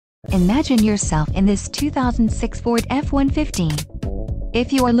Imagine yourself in this 2006 Ford F-150.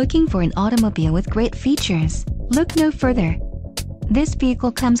 If you are looking for an automobile with great features, look no further. This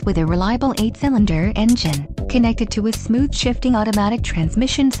vehicle comes with a reliable 8-cylinder engine, connected to a smooth shifting automatic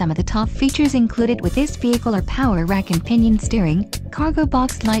transmission. Some of the top features included with this vehicle are power rack and pinion steering, cargo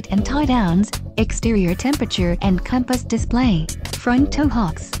box light and tie-downs, exterior temperature and compass display, front tow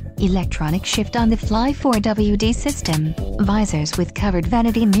hooks, electronic shift-on-the-fly 4WD system, visors with covered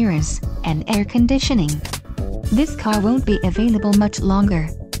vanity mirrors, and air conditioning. This car won't be available much longer.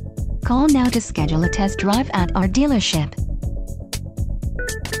 Call now to schedule a test drive at our dealership.